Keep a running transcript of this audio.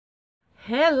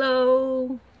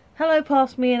Hello! Hello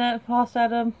past me and past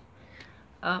Adam.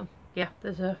 Yeah,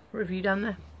 there's a review down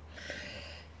there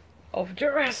of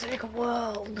Jurassic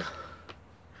World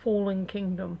Fallen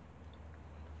Kingdom.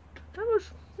 That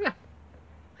was, yeah,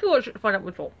 go watch it to find out what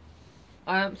it's for.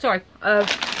 Sorry,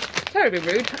 terribly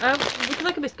rude. Would you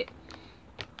like a biscuit?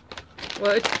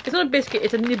 Well, it's not a biscuit,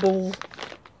 it's a nibble.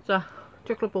 It's a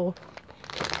chocolate ball.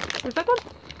 Is that one?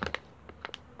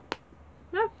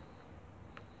 No?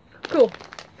 Cool.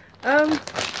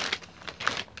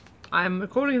 I'm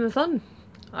recording in the sun.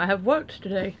 I have worked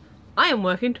today. I am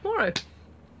working tomorrow.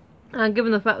 And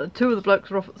given the fact that two of the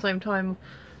blokes are off at the same time,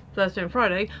 Thursday and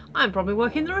Friday, I'm probably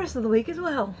working the rest of the week as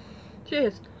well.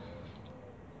 Cheers.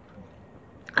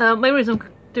 Main reason I'm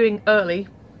doing early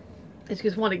is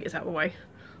because one, it gets out of the way.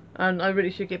 And I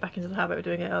really should get back into the habit of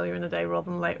doing it earlier in the day rather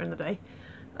than later in the day.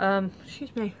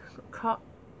 Excuse me, cat,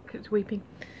 it's weeping.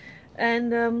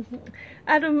 And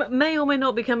Adam may or may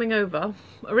not be coming over.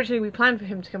 Originally we planned for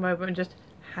him to come over and just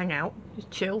hang out,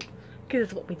 just chill, because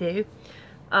that's what we do.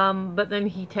 But then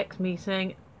he texted me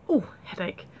saying, oh,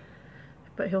 headache.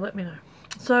 But he'll let me know.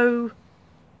 So,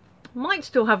 might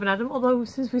still have an Adam, although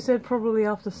since we said probably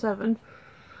after 7,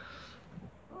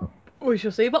 we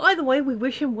shall see. But either way, we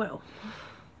wish him well.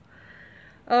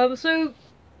 So,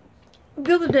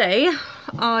 the other day,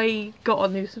 I got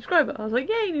a new subscriber. I was like,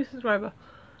 yay, new subscriber.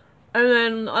 And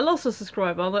then I lost a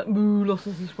subscriber. I was like, boo, lost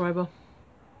a subscriber.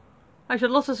 Actually,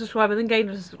 I lost a subscriber, then gained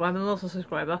a subscriber, then lost a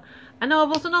subscriber. And now I've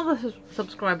lost another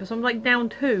subscriber, so I'm like down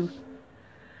 2.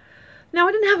 Now,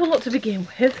 I didn't have a lot to begin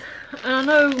with. And I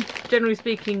know, generally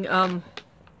speaking, I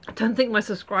don't think my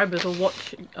subscribers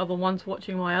are the ones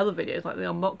watching my other videos, like the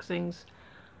unboxings.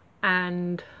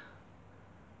 And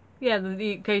yeah,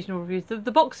 the occasional reviews. The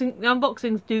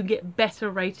unboxings do get better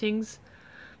ratings,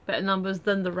 better numbers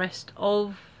than the rest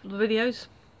of the videos,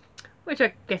 which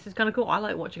I guess is kind of cool. I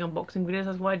like watching unboxing videos,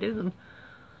 that's why I do them.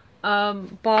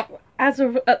 But as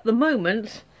of at the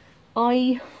moment,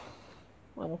 I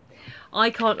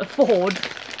can't afford,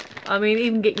 I mean,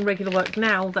 even getting regular work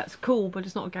now, that's cool, but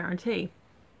it's not a guarantee.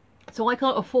 So I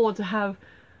can't afford to have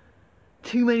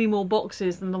too many more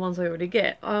boxes than the ones I already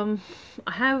get. I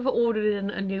have ordered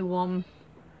in a new one,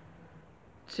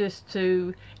 just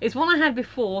to, it's one I had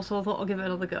before, so I thought I'll give it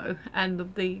another go. And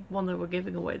the one that we're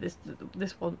giving away, this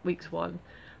month's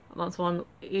one,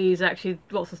 is actually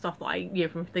lots of stuff that I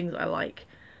from things that I like.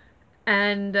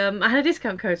 And I had a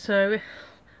discount code, so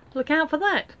look out for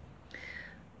that.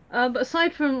 But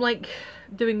aside from like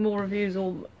doing more reviews,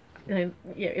 or yeah,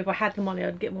 if I had the money,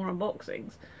 I'd get more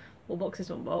unboxings or boxes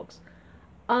to unbox.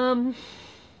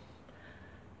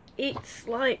 It's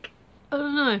like, I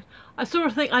don't know. I saw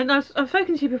a thing. I've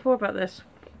spoken to you before about this,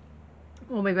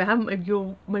 or maybe I haven't. Maybe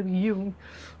you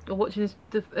are watching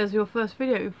this as your first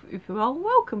video. If you are,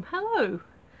 welcome. Hello.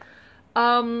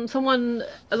 Another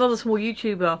small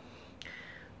YouTuber,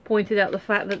 pointed out the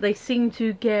fact that they seem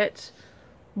to get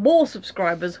more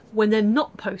subscribers when they're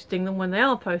not posting than when they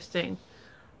are posting.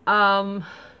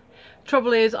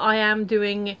 Trouble is, I am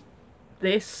doing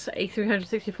this a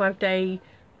 365-day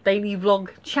daily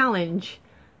vlog challenge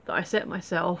that I set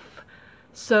myself.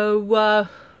 So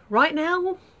right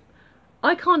now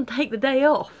I can't take the day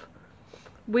off.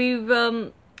 We've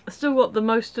still got the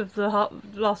most of the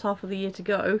last half of the year to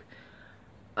go.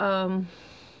 You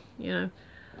know,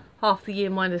 half the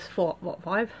year minus 4, what,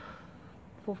 5?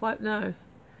 4, 5? No.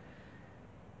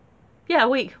 Yeah, a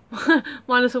week.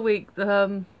 Minus a week.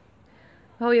 Oh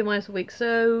yeah, minus a week.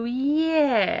 So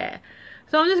yeah.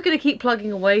 So I'm just going to keep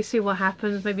plugging away, see what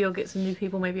happens. Maybe I'll get some new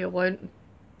people, maybe I won't.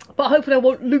 But hopefully I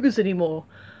won't lose anymore.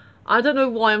 I don't know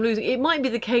why I'm losing. It might be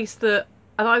the case that,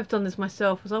 and I've done this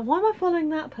myself, I was like, why am I following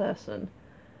that person?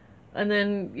 And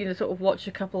then, you know, sort of watch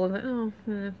a couple and think, oh,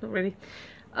 not really.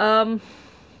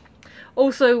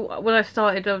 Also, when I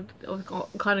started, I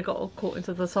kind of got caught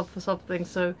into the sub for sub thing,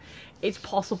 so it's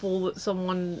possible that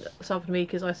someone subbed me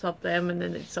because I subbed them and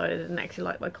then they decided they didn't actually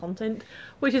like my content,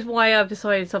 which is why I've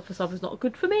decided sub for sub is not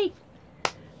good for me.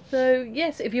 So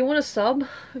yes, if you want to sub,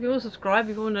 if you want to subscribe,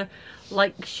 if you want to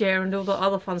like, share and all the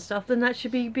other fun stuff, then that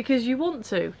should be because you want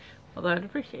to, although I'd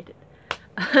appreciate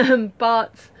it.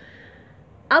 But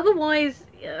otherwise,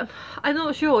 I'm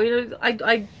not sure, you know,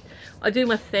 I do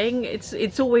my thing,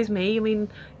 it's always me. I mean,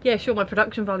 yeah, sure, my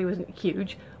production value isn't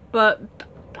huge, but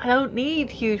I don't need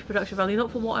huge production value,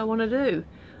 not for what I want to do.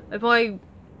 If I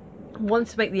want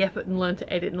to make the effort and learn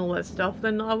to edit and all that stuff,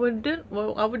 then I would do that.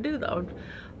 I would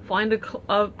find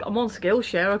I'm on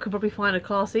Skillshare, I could probably find a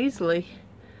class easily.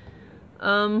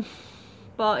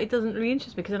 But it doesn't really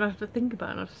interest me because then I have to think about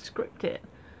it and I have to script it.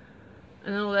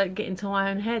 And then I'll get into my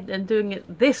own head, and doing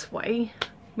it this way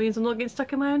means I'm not getting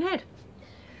stuck in my own head.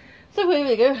 So here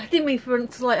we go. Didn't mean for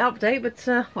a slight update, but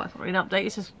well, it's not really an update,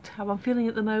 it's just how I'm feeling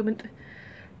at the moment.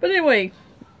 But anyway,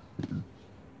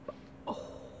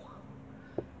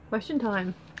 question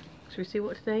time. Should we see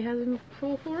what today has in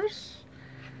store for us?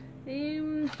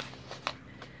 From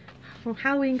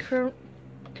Halloween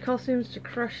costumes to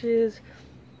crushes.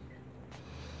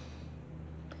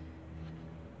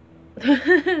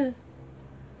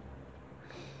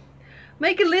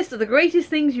 Make a list of the greatest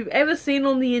things you've ever seen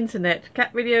on the internet.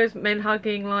 Cat videos, men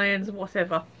hugging, lions,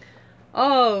 whatever.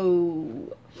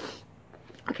 Oh.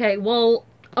 Okay, well,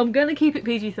 I'm going to keep it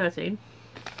PG-13.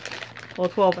 Or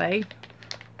 12A.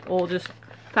 Or just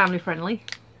family friendly.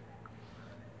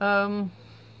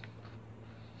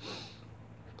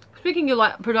 Speaking of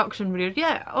like production videos,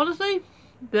 yeah, honestly,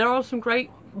 there are some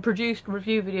great produced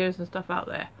review videos and stuff out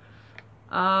there.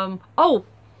 Oh,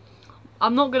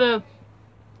 I'm not gonna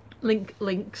link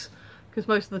links because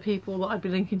most of the people that I'd be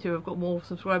linking to have got more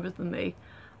subscribers than me.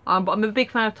 But I'm a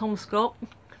big fan of Tom Scott,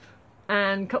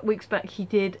 and a couple weeks back he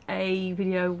did a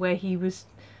video where he was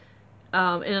in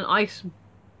an ice,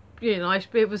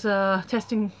 it was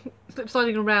testing, slip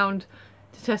sliding around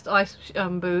to test ice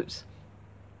boots,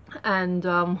 and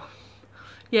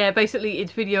yeah, basically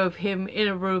it's video of him in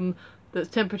a room that's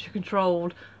temperature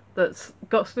controlled, that's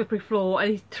got slippery floor, and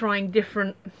he's trying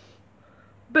different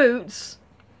boots,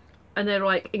 and they're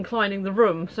like inclining the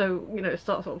room, so you know it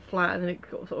starts sort of flat and then it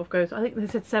sort of goes, I think they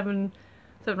said 7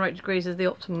 or 8 degrees is the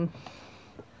optimum.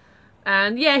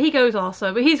 And yeah, he goes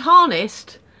also, but he's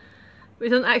harnessed, but he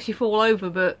doesn't actually fall over,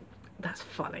 but that's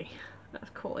funny, that's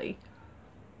quality.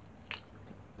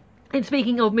 And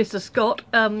speaking of Mr. Scott,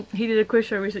 he did a quiz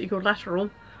show recently called Lateral.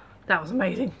 That was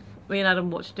amazing. Me and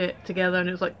Adam watched it together and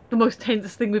it was like the most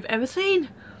tense thing we've ever seen.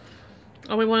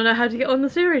 And we want to know how to get on the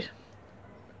series.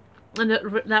 And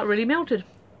that really melted.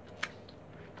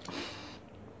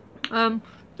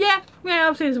 Yeah,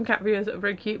 I've seen some cat videos that are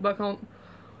very cute, but I can't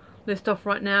list off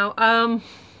right now.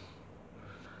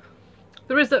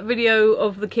 There is that video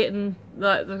of the kitten,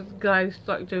 like the guy's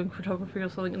like doing photography or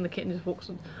something, and the kitten just walks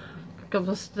and comes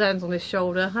and stands on his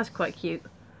shoulder. That's quite cute.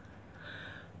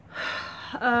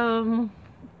 Kyle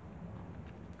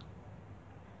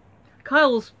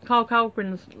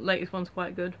Calgren's latest one's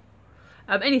quite good.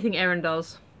 Anything Erin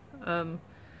does, you know,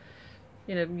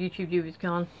 YouTube viewers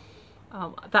can.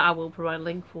 That I will provide a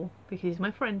link for because he's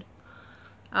my friend.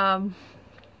 One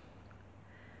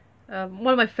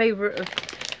of my favourite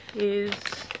is,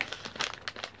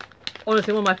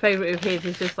 honestly, one of my favourite of his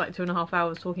is just like 2.5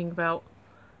 hours talking about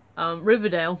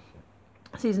Riverdale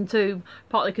season 2,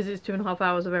 partly because it's 2.5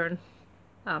 hours of Erin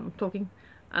talking,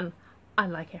 and I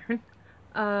like Erin,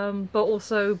 but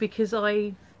also because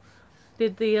I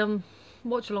did the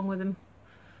watch along with him.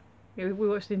 Yeah, we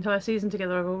watched the entire season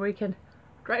together over a weekend.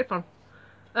 Great fun.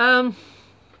 That's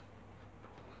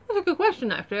a good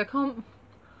question actually. I can't.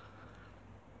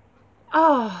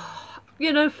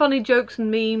 You know, funny jokes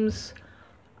and memes,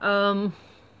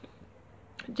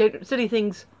 silly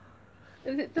things.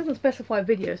 It doesn't specify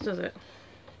videos, does it?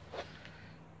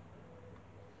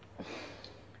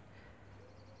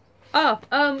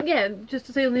 Yeah, just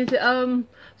to say on the internet,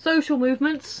 social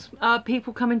movements,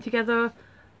 people coming together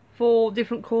for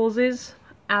different causes.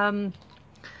 You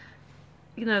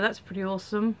know, that's pretty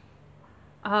awesome.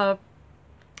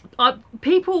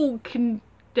 People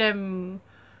condemn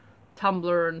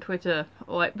Tumblr and Twitter,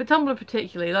 but Tumblr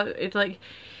particularly, like, it's like,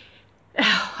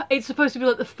 it's supposed to be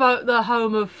like the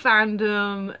home of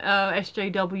fandom,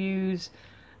 SJWs,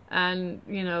 and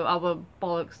you know, other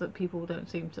bollocks that people don't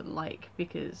seem to like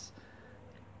because.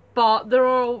 But there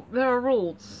are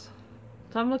rules.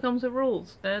 Tumblr comes with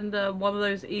rules, and one of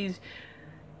those is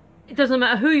it doesn't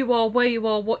matter who you are, where you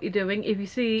are, what you're doing. If you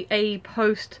see a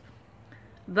post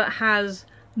that has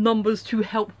numbers to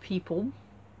help people,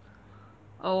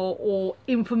 or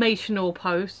informational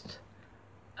post,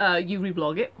 you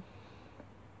reblog it.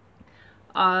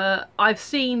 I've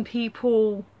seen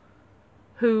people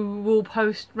who will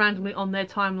post randomly on their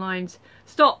timelines,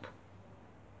 stop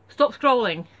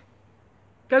scrolling,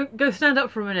 go stand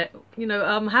up for a minute, you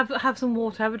know, have some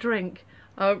water, have a drink,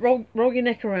 roll your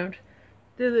neck around,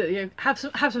 you know, have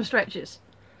some stretches,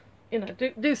 you know,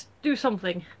 do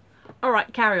something. All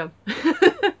right, carry on.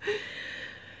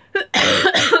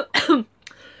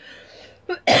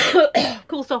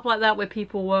 Cool stuff like that where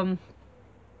people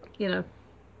you know,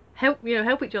 help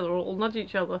each other or nudge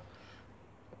each other.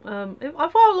 I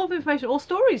find a lot of information or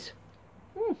stories.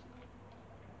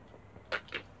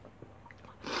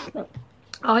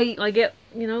 I get,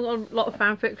 you know, a lot of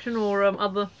fan fiction or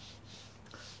other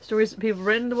stories that people have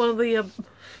written. One of the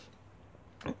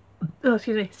oh,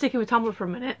 excuse me, sticking with Tumblr for a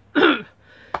minute.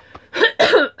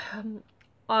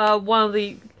 one of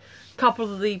the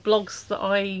couple of the blogs that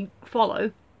I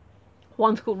follow.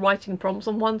 One's called Writing Prompts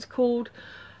and one's called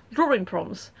Drawing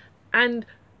Prompts. And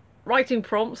writing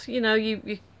prompts, you know,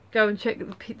 you go and check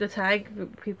the tag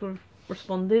that people have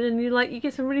responded, and you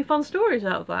get some really fun stories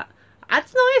out of that.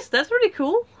 That's nice. That's really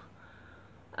cool.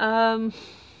 Yeah,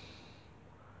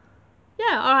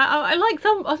 I like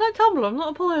Tumblr. I'm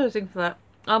not apologising for that.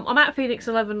 I'm at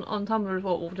Phoenix11 on Tumblr as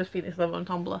well, or just Phoenix11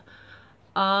 on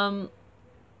Tumblr.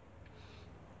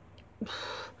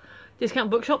 Discount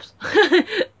bookshops.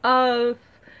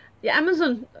 Yeah,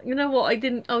 Amazon. You know what?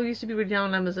 I used to be really down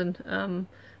on Amazon.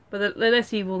 But they're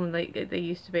less evil than they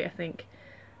used to be, I think.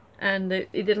 And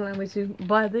it did allow me to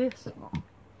buy this,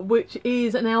 which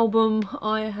is an album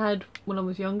I had when I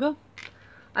was younger.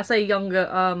 I say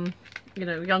younger, you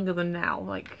know, younger than now,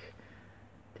 like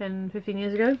 10, 15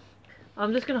 years ago.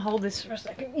 I'm just going to hold this for a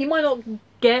second. You might not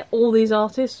get all these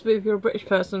artists, but if you're a British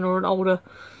person or an older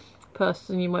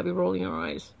person, you might be rolling your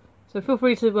eyes. So feel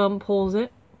free to pause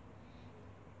it.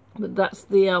 But that's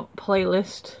the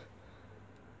playlist.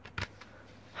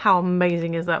 How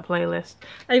amazing is that playlist?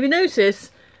 And if you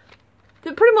notice,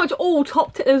 they're pretty much all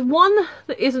top 10. There's one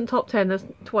that isn't top 10, there's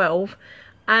 12.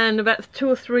 And about 2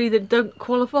 or 3 that don't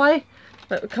qualify.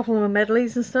 Like a couple of them are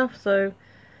medleys and stuff, so...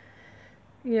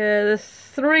 Yeah, there's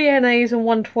 3 NAs and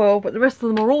 1 12, but the rest of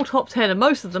them are all top 10, and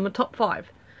most of them are top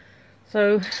 5.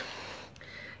 So,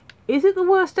 is it the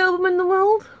worst album in the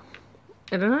world?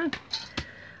 I don't know.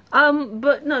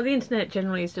 But no, the internet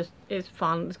generally is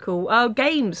fun, it's cool.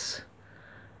 Games.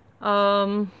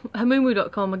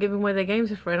 Hamumu.com are giving away their games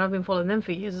for free, and I've been following them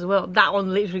for years as well. That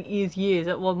one literally is years.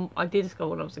 That one I did discover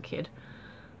when I was a kid,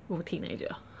 or a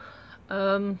teenager.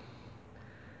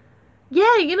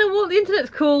 Yeah, you know what, the internet's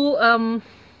cool.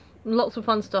 Lots of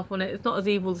fun stuff on it. It's not as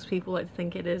evil as people like to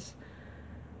think it is.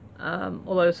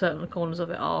 Although certain corners of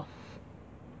it are.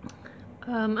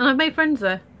 And I've made friends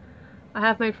there. I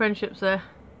have made friendships there.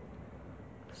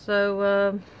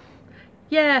 So,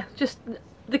 yeah, just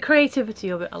the creativity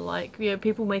of it I like. You know,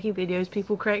 people making videos,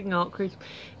 people creating art,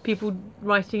 people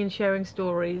writing and sharing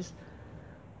stories.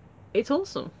 It's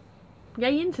awesome.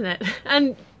 Yay, internet.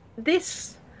 And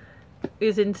this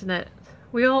is internet.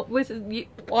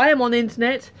 I am on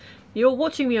internet. You're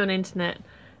watching me on internet.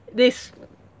 This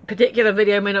particular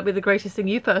video may not be the greatest thing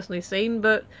you've personally seen,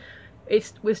 but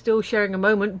we're still sharing a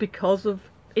moment because of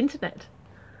internet.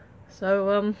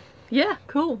 So yeah,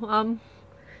 cool.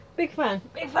 Big fan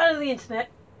of the internet.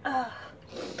 And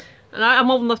I'm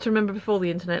old enough to remember before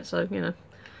the internet, so you know.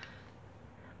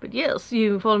 But yes,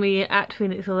 you can follow me at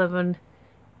Phoenix11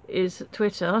 is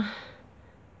Twitter,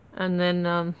 and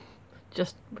then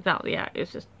just without the at,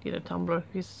 it's just, you know, Tumblr if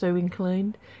you're so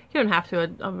inclined. You don't have to.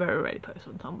 I'm very rarely post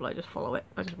on Tumblr. I just follow it.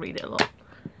 I just read it a lot.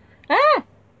 Ah! I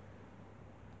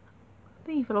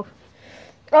think he fell off.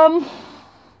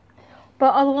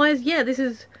 But otherwise, yeah, this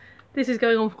is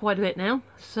going on for quite a bit now.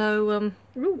 So,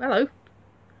 ooh, hello.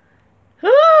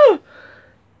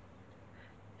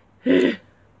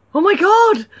 Oh my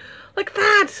god! Like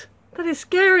that! That is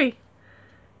scary.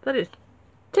 That is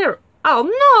terrible. Oh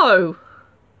no!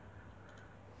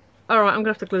 Alright, I'm gonna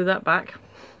have to glue that back.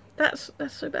 That's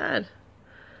so bad.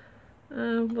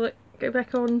 Will it go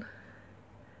back on?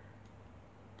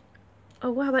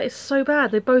 Oh wow, that is so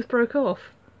bad. They both broke off.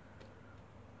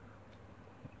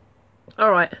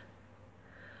 Alright.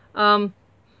 I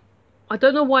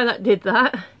don't know why that did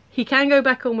that. He can go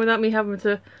back on without me having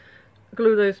to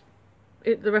glue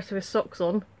the rest of his socks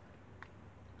on.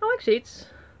 Oh, actually, it's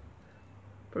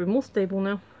probably more stable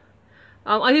now.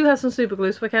 I do have some super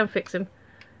glue, so I can fix him.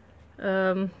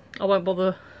 I won't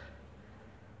bother.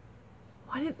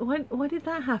 Why did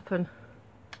that happen?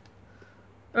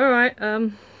 Alright,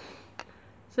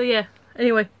 so yeah,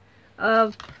 anyway,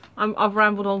 I've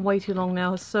rambled on way too long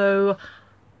now, so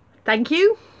thank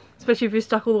you, especially if you're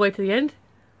stuck all the way to the end.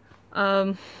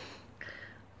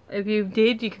 If you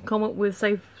did, you can comment with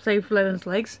save Lennon's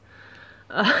legs.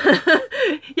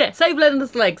 Yeah, save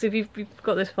Lennon's legs if you've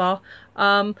got this far.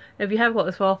 If you have got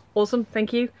this far, awesome,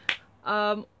 thank you.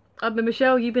 I've been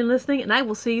Michelle, you've been listening, and I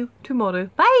will see you tomorrow.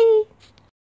 Bye!